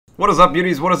What is up,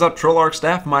 beauties? What is up, Trollarch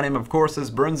staff? My name, of course, is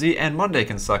Bernsey, and Monday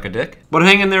can suck a dick. But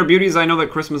hang in there, beauties. I know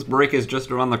that Christmas break is just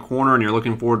around the corner, and you're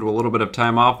looking forward to a little bit of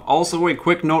time off. Also, a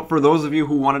quick note for those of you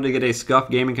who wanted to get a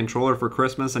SCUF gaming controller for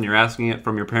Christmas, and you're asking it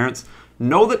from your parents,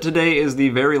 know that today is the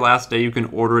very last day you can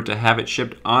order it to have it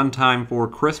shipped on time for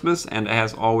Christmas, and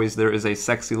as always, there is a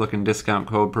sexy-looking discount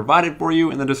code provided for you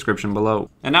in the description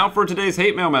below. And now for today's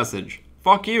hate mail message.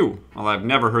 Fuck you. Well, I've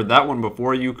never heard that one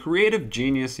before, you creative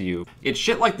genius you. It's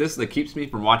shit like this that keeps me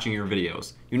from watching your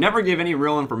videos. You never give any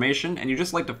real information, and you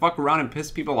just like to fuck around and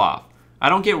piss people off. I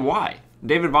don't get why.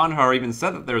 David Vonderhaar even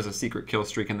said that there's a secret kill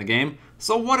streak in the game,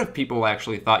 so what if people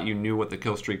actually thought you knew what the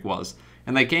kill streak was,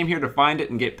 and they came here to find it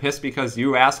and get pissed because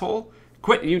you asshole?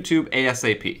 Quit YouTube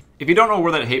ASAP. If you don't know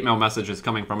where that hate mail message is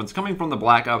coming from, it's coming from the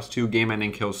Black Ops 2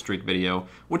 game-ending kill streak video,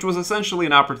 which was essentially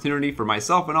an opportunity for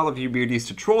myself and all of you beauties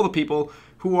to troll the people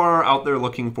who are out there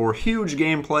looking for huge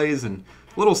gameplays and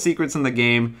little secrets in the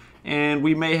game, and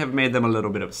we may have made them a little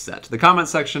bit upset. The comment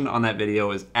section on that video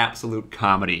is absolute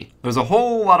comedy. There's a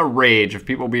whole lot of rage of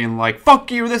people being like, fuck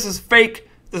you, this is fake,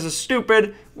 this is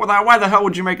stupid, why the hell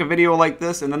would you make a video like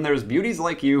this? And then there's beauties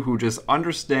like you who just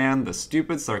understand the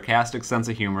stupid, sarcastic sense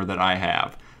of humor that I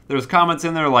have. There's comments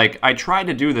in there like, I tried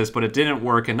to do this, but it didn't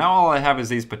work, and now all I have is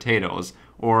these potatoes.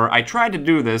 Or, I tried to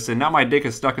do this, and now my dick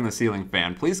is stuck in the ceiling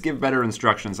fan. Please give better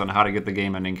instructions on how to get the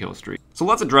game-ending kill streak. So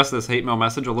let's address this hate mail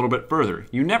message a little bit further.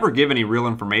 You never give any real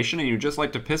information, and you just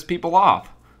like to piss people off.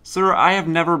 Sir, I have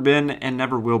never been and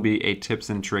never will be a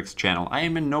tips and tricks channel. I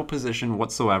am in no position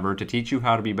whatsoever to teach you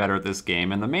how to be better at this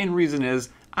game, and the main reason is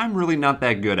I'm really not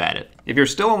that good at it. If you're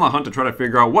still on the hunt to try to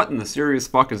figure out what in the serious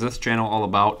fuck is this channel all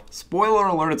about, spoiler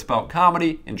alert, it's about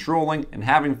comedy and trolling and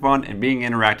having fun and being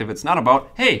interactive. It's not about,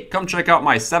 hey, come check out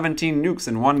my 17 nukes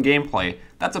in one gameplay.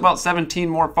 That's about 17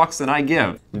 more fucks than I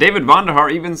give. David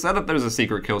Vonderhaar even said that there's a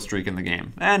secret kill streak in the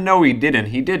game. And no, he didn't.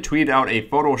 He did tweet out a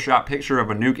Photoshop picture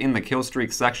of a nuke in the kill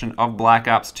streak section of Black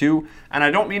Ops 2. And I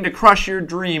don't mean to crush your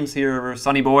dreams here,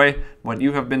 sonny boy, but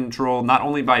you have been trolled not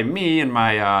only by me in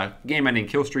my game-ending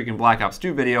kill streak in Black Ops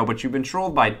 2 video, but you've been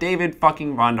trolled by David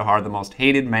fucking Vonderhaar, the most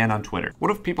hated man on Twitter.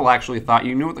 What if people actually thought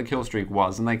you knew what the kill streak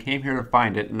was and they came here to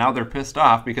find it and now they're pissed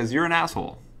off because you're an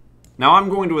asshole? Now, I'm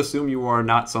going to assume you are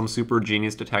not some super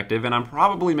genius detective, and I'm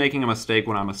probably making a mistake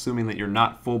when I'm assuming that you're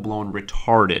not full-blown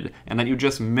retarded, and that you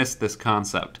just missed this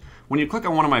concept. When you click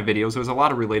on one of my videos, there's a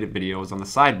lot of related videos on the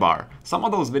sidebar. Some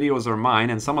of those videos are mine,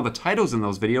 and some of the titles in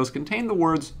those videos contain the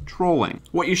words trolling.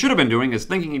 What you should have been doing is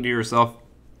thinking to yourself,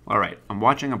 alright, I'm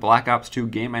watching a Black Ops 2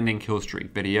 game-ending kill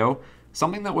streak video,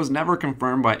 something that was never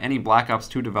confirmed by any Black Ops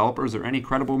 2 developers or any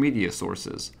credible media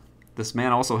sources. This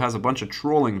man also has a bunch of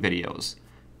trolling videos.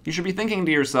 You should be thinking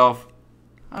to yourself,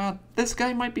 this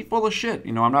guy might be full of shit.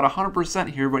 You know, I'm not 100%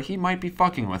 here, but he might be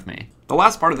fucking with me. The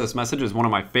last part of this message is one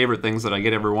of my favorite things that I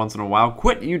get every once in a while.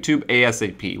 Quit YouTube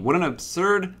ASAP. What an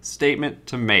absurd statement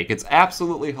to make. It's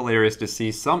absolutely hilarious to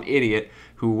see some idiot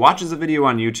who watches a video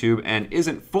on YouTube and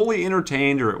isn't fully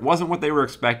entertained, or it wasn't what they were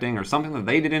expecting, or something that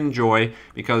they didn't enjoy,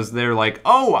 because they're like,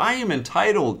 oh, I am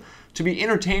entitled to be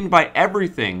entertained by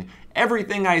everything.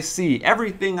 Everything I see,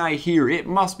 everything I hear, it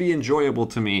must be enjoyable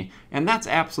to me. And that's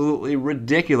absolutely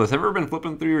ridiculous. Have you ever been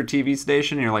flipping through your TV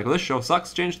station and you're like, this show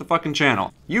sucks, change the fucking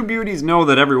channel? You beauties know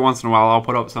that every once in a while I'll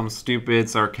put up some stupid,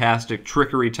 sarcastic,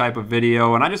 trickery type of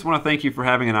video, and I just want to thank you for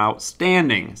having an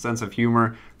outstanding sense of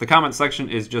humor. The comment section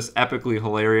is just epically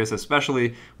hilarious,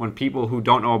 especially when people who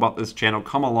don't know about this channel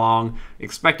come along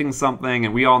expecting something,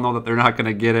 and we all know that they're not going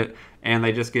to get it, and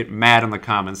they just get mad in the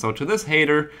comments. So to this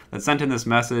hater that sent in this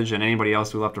message, and anybody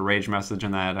else who left a rage message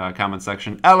in that comment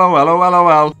section,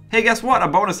 LOL. Hey, guess what? A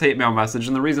bonus hate mail message,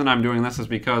 and the reason I'm doing this is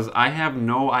because I have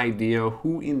no idea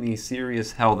who in the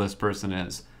serious hell this person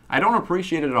is. I don't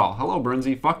appreciate it at all. Hello,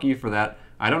 Bernsey, fuck you for that.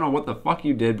 I don't know what the fuck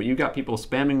you did, but you got people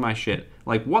spamming my shit.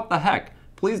 Like, what the heck?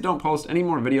 Please don't post any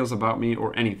more videos about me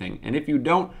or anything, and if you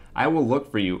don't, I will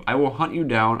look for you. I will hunt you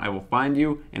down, I will find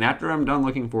you, and after I'm done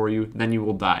looking for you, then you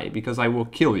will die, because I will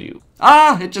kill you.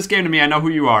 Ah, it just came to me, I know who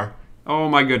you are. Oh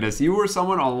my goodness, you were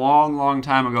someone a long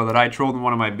time ago that I trolled in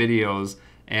one of my videos,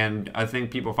 and I think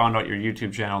people found out your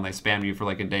YouTube channel and they spammed you for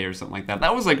like a day or something like that.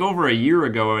 That was like over a year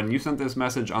ago, and you sent this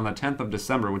message on the 10th of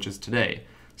December, which is today.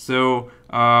 So,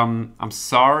 I'm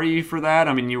sorry for that.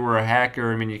 I mean, you were a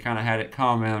hacker. I mean, you kind of had it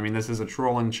coming. I mean, this is a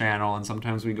trolling channel, and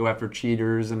sometimes we go after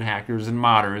cheaters and hackers and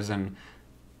modders, and,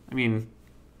 I mean,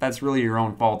 that's really your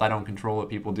own fault. I don't control what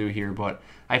people do here, but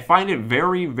I find it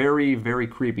very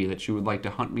creepy that you would like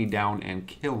to hunt me down and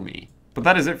kill me. But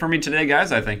that is it for me today,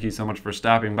 guys. I thank you so much for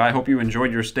stopping by. I hope you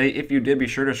enjoyed your stay. If you did, be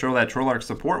sure to show that Trollarch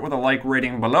support with a like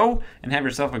rating below, and have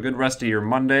yourself a good rest of your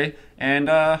Monday. And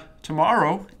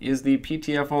tomorrow is the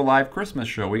PTFO Live Christmas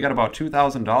show. We got about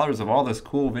 $2,000 of all this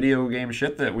cool video game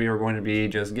shit that we are going to be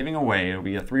just giving away. It'll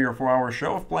be a 3 or 4 hour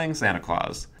show of playing Santa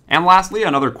Claus. And lastly,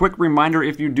 another quick reminder,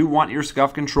 if you do want your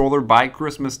SCUF controller by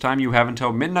Christmas time, you have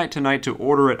until midnight tonight to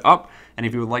order it up. And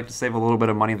if you would like to save a little bit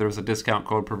of money, there's a discount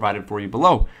code provided for you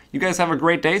below. You guys have a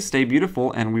great day, stay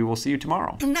beautiful, and we will see you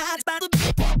tomorrow.